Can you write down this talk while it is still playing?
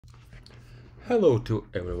Hello to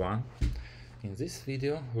everyone. In this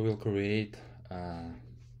video we will create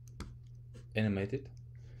animated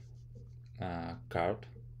card,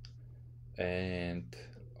 and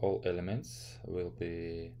all elements will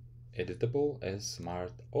be editable as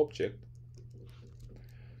smart object.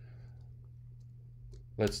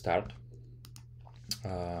 Let's start.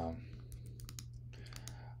 I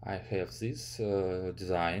have this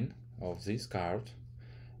design of this card,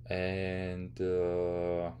 and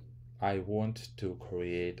I want to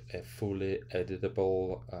create a fully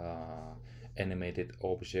editable animated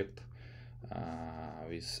object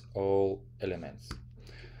with all elements.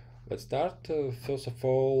 Let's start. First of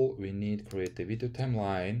all, we need to create a video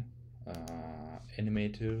timeline.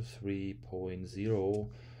 Animator 3.0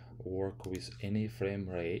 work with any frame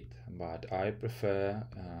rate, but I prefer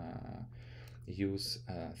use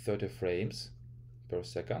 30 frames per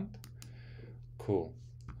second. Cool.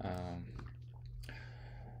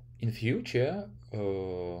 In future,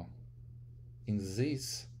 in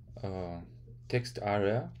this text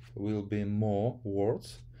area will be more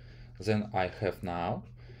words than I have now.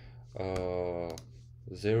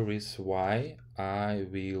 There is why I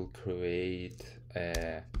will create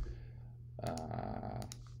a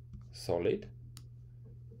solid,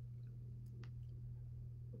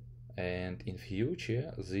 and in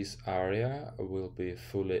future this area will be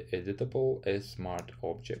fully editable as smart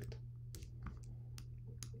object.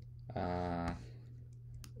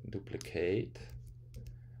 Duplicate,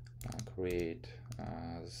 create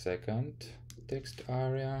second text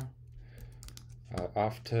area.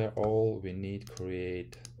 After all, we need to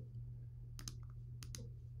create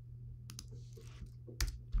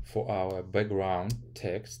for our background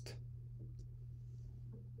text.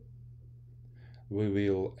 We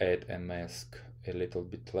will add a mask a little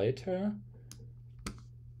bit later.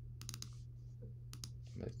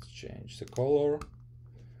 Let's change the color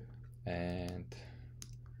and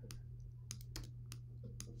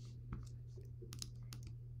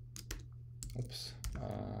oops.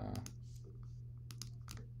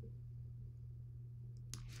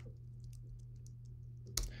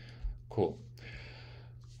 Cool.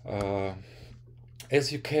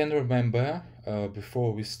 As you can remember,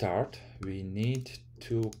 before we start, we need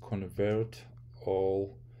to convert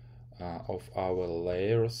all of our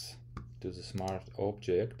layers to the smart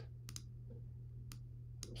object.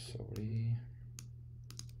 Sorry.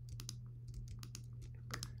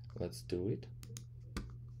 Let's do it.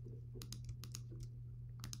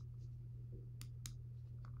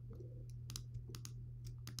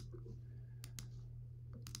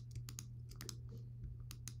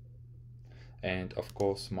 And of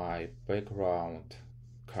course my background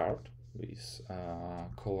card with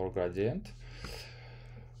color gradient.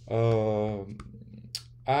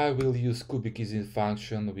 I will use cubic easing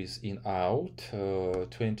function with in out,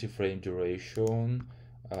 20 frame duration,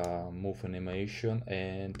 move animation,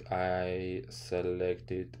 and I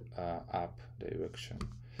selected up direction.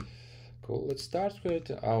 Cool. Let's start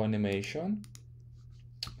with our animation.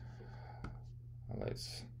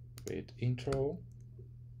 Let's create intro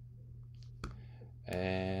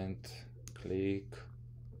and click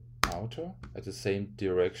outer at the same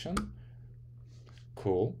direction.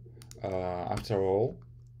 Cool. After all,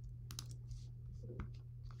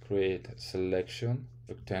 create selection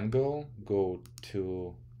rectangle, go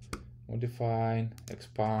to modify,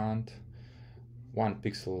 expand 1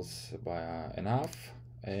 pixels by enough,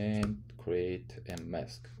 and create a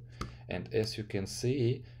mask. And as you can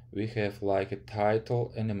see, we have like a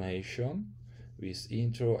title animation with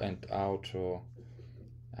intro and outro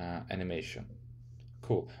animation.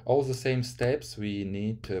 Cool. All the same steps we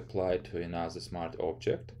need to apply to another smart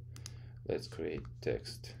object. Let's create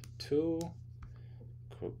text 2,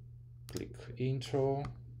 click intro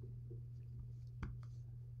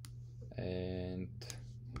and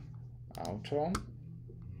outro.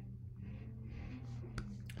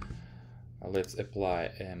 Let's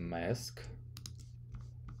apply a mask.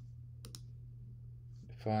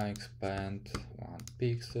 If I expand 1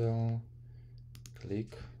 pixel,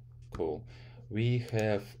 click. Cool. We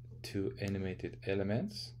have 2 animated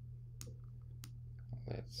elements.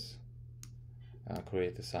 Let's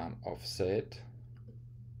create some offset.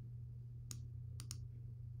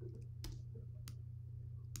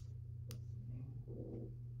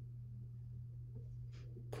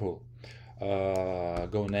 Cool.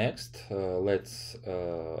 Go next. Let's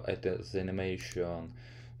add the animation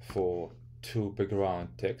for 2 background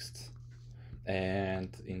texts.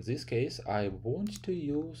 And in this case, I want to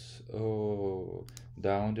use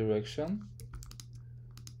down direction.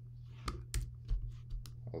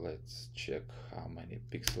 Let's check how many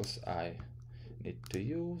pixels I need to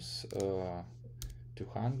use.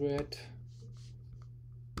 200.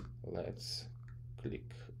 Let's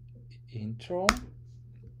click intro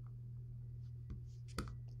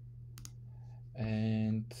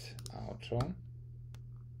and outro,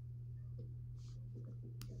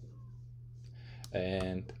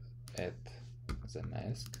 and add the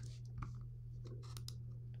mask.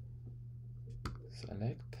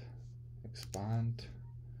 Select, expand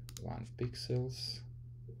 1 pixels.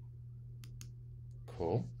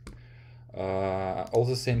 Cool. All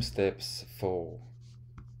the same steps for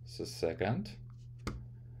the second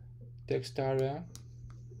text area.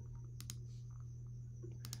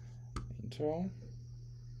 Intro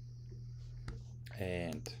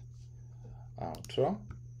and outro.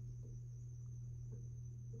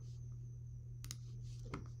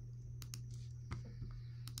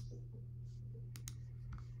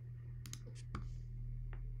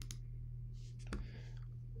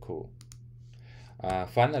 Cool.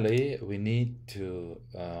 Finally, we need to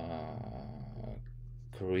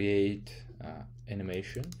create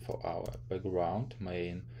animation for our background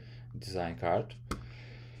main design card.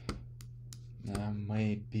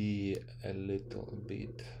 Maybe a little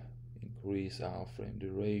bit increase our frame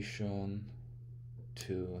duration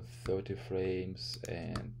to 30 frames,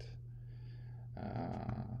 and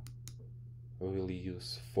we will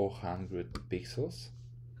use 400 pixels.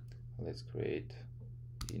 Let's create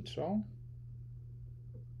intro.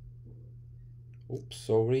 Oops,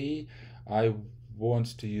 sorry, I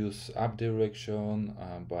want to use up direction,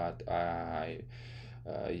 but I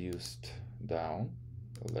used down.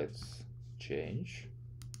 Let's change,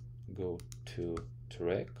 go to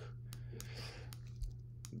track,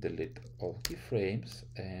 delete all keyframes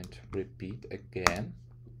and repeat again.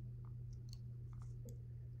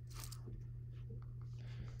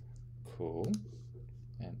 Cool.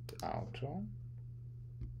 And outro.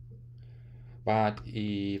 But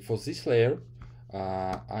for this layer,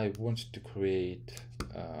 I want to create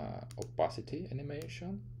opacity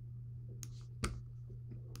animation,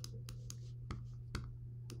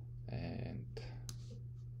 and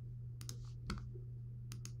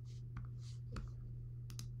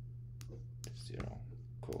zero.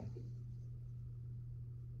 Cool.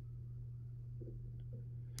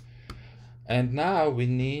 And now we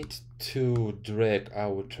need to drag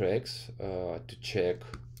our tracks to check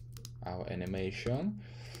our animation.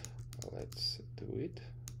 Let's do it.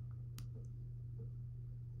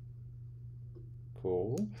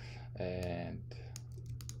 Cool. And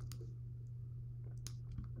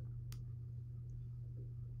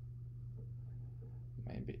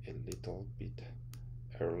maybe a little bit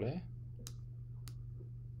early.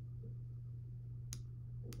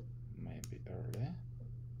 Maybe early.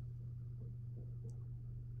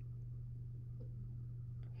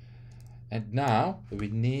 And now we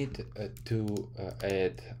need to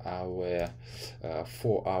add our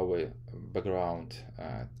for our background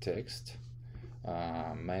text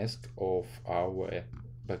mask of our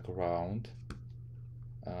background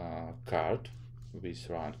card with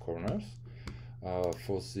round corners.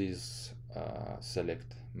 For this,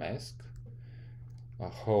 select mask,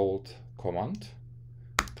 hold command,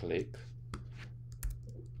 click,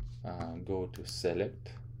 go to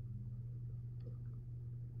select,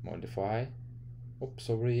 modify,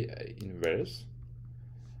 inverse,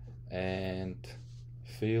 and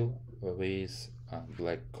fill with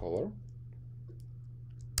black color.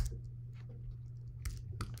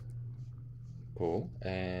 Cool.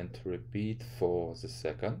 And repeat for the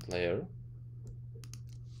second layer.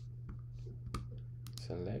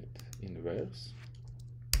 Select, inverse.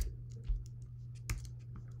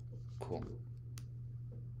 Cool.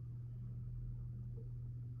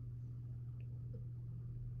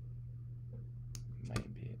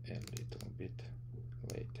 Maybe a little bit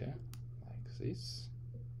later, like this.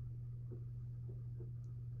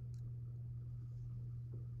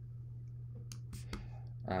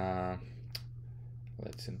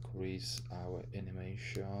 Let's increase our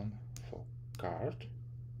animation for card.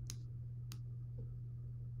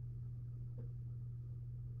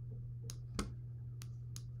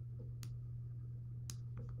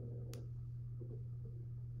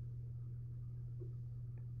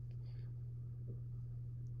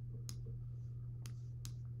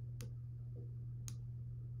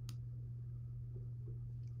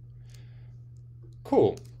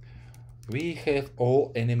 Cool. We have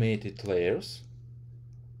all animated layers.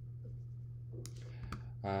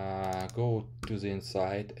 Go to the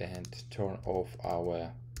inside and turn off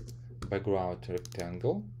our background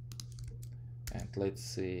rectangle, and let's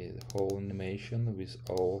see the whole animation with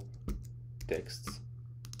all texts.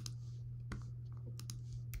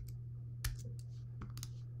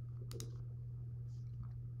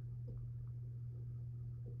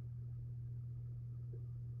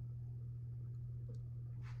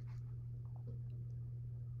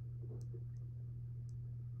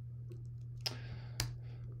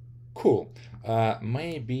 Cool.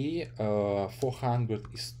 Maybe 400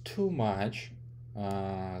 is too much.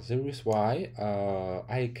 There is why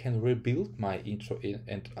I can rebuild my intro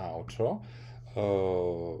and outro.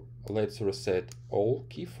 Let's reset all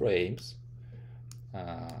keyframes.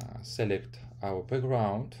 Select our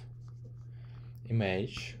background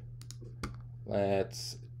image.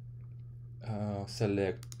 Let's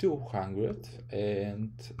select 200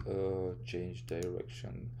 and change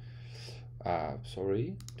direction.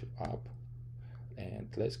 Sorry, to up, and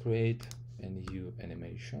let's create a new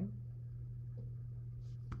animation.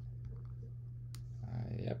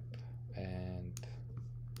 Yep, and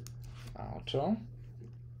outro.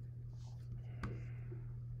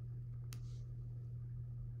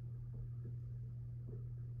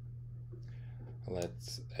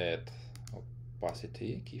 Let's add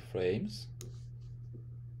opacity keyframes.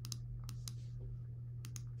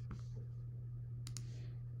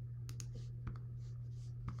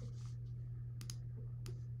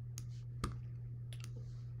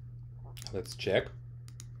 Let's check.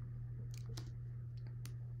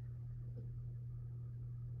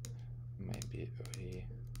 Maybe we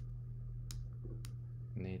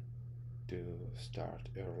need to start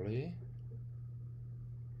early.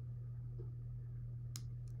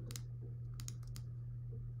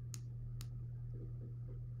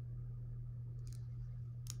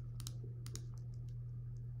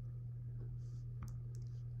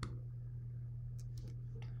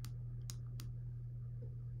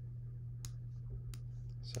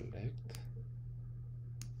 Select.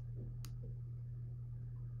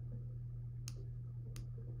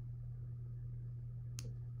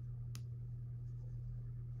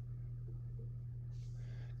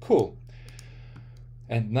 Cool.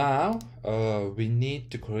 And now we need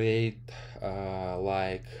to create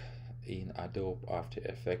like in Adobe After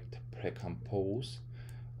Effects pre-compose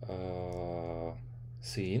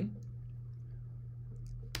scene.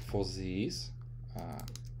 For this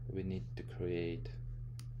we need to create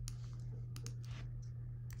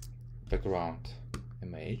background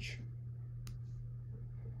image,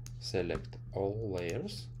 select all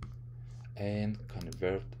layers and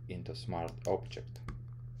convert into smart object.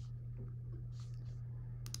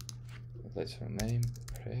 Let's rename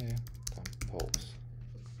pre-compose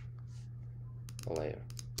layer.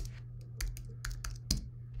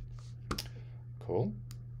 Cool.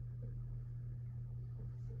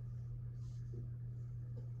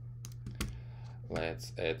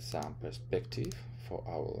 Let's add some perspective for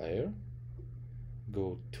our layer.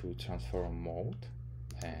 Go to transform mode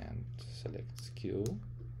and select skew.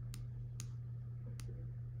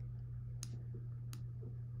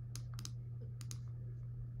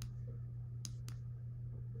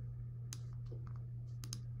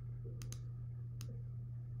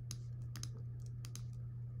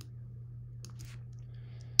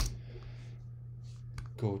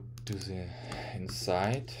 Go to the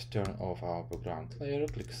inside, turn off our background layer,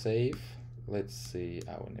 click save. Let's see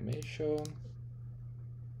our animation.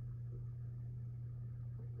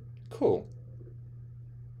 Cool.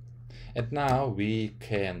 And now we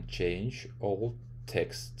can change all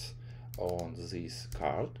text on this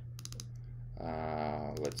card.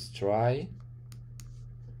 Let's try.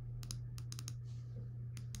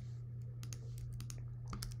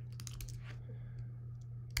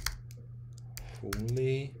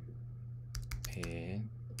 Fully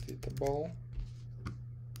editable.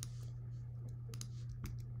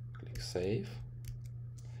 Click save.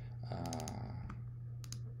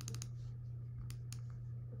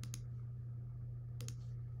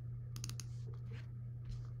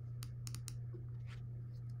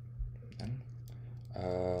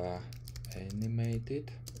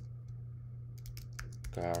 Animated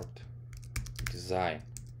card design.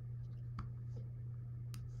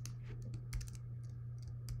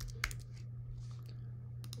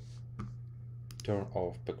 Turn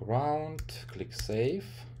off background, click save,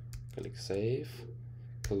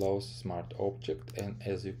 close smart object, and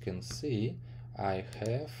as you can see I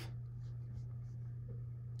have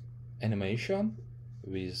animation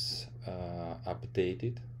with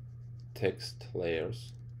updated text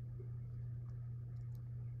layers.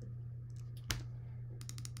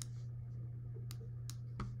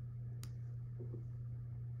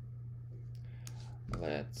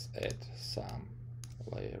 Let's add some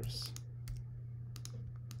layers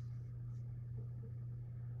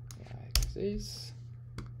like this,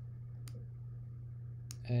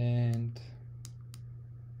 and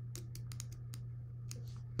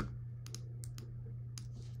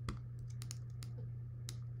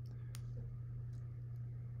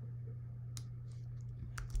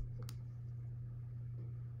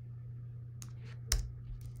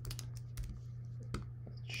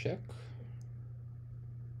check.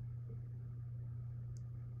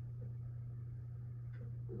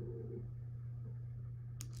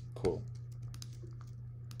 Cool.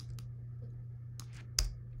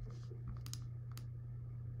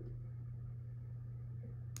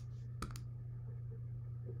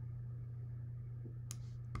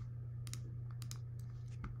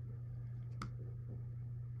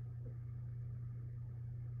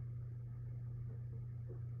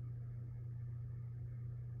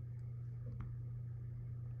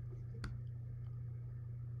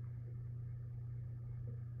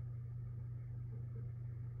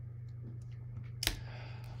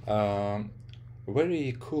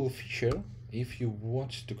 Very cool feature if you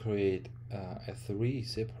want to create a 3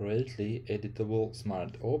 separately editable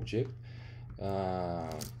smart object.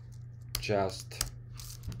 Just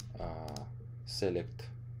select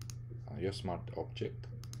your smart object,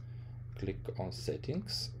 click on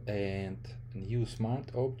settings and new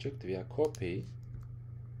smart object via copy,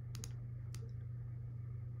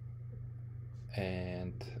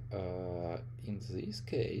 and in this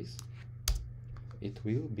case it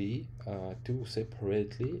will be two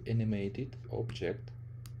separately animated object.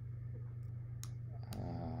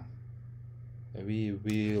 We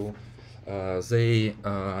will they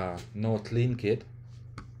not link it,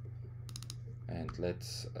 and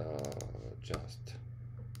let's just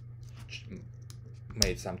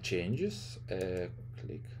made some changes.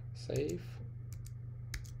 Click save.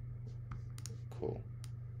 Cool.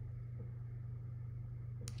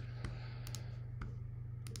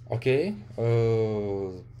 Okay,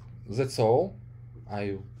 that's all.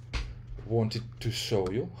 I wanted to show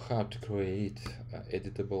you how to create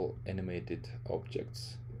editable animated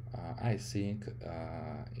objects. I think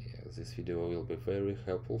this video will be very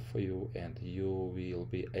helpful for you, and you will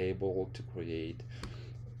be able to create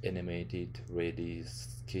animated ready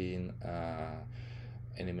skin,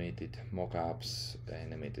 animated mockups,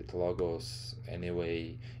 animated logos.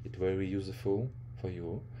 Anyway, it's very useful for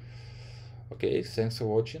you. Okay, thanks for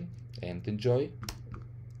watching and enjoy.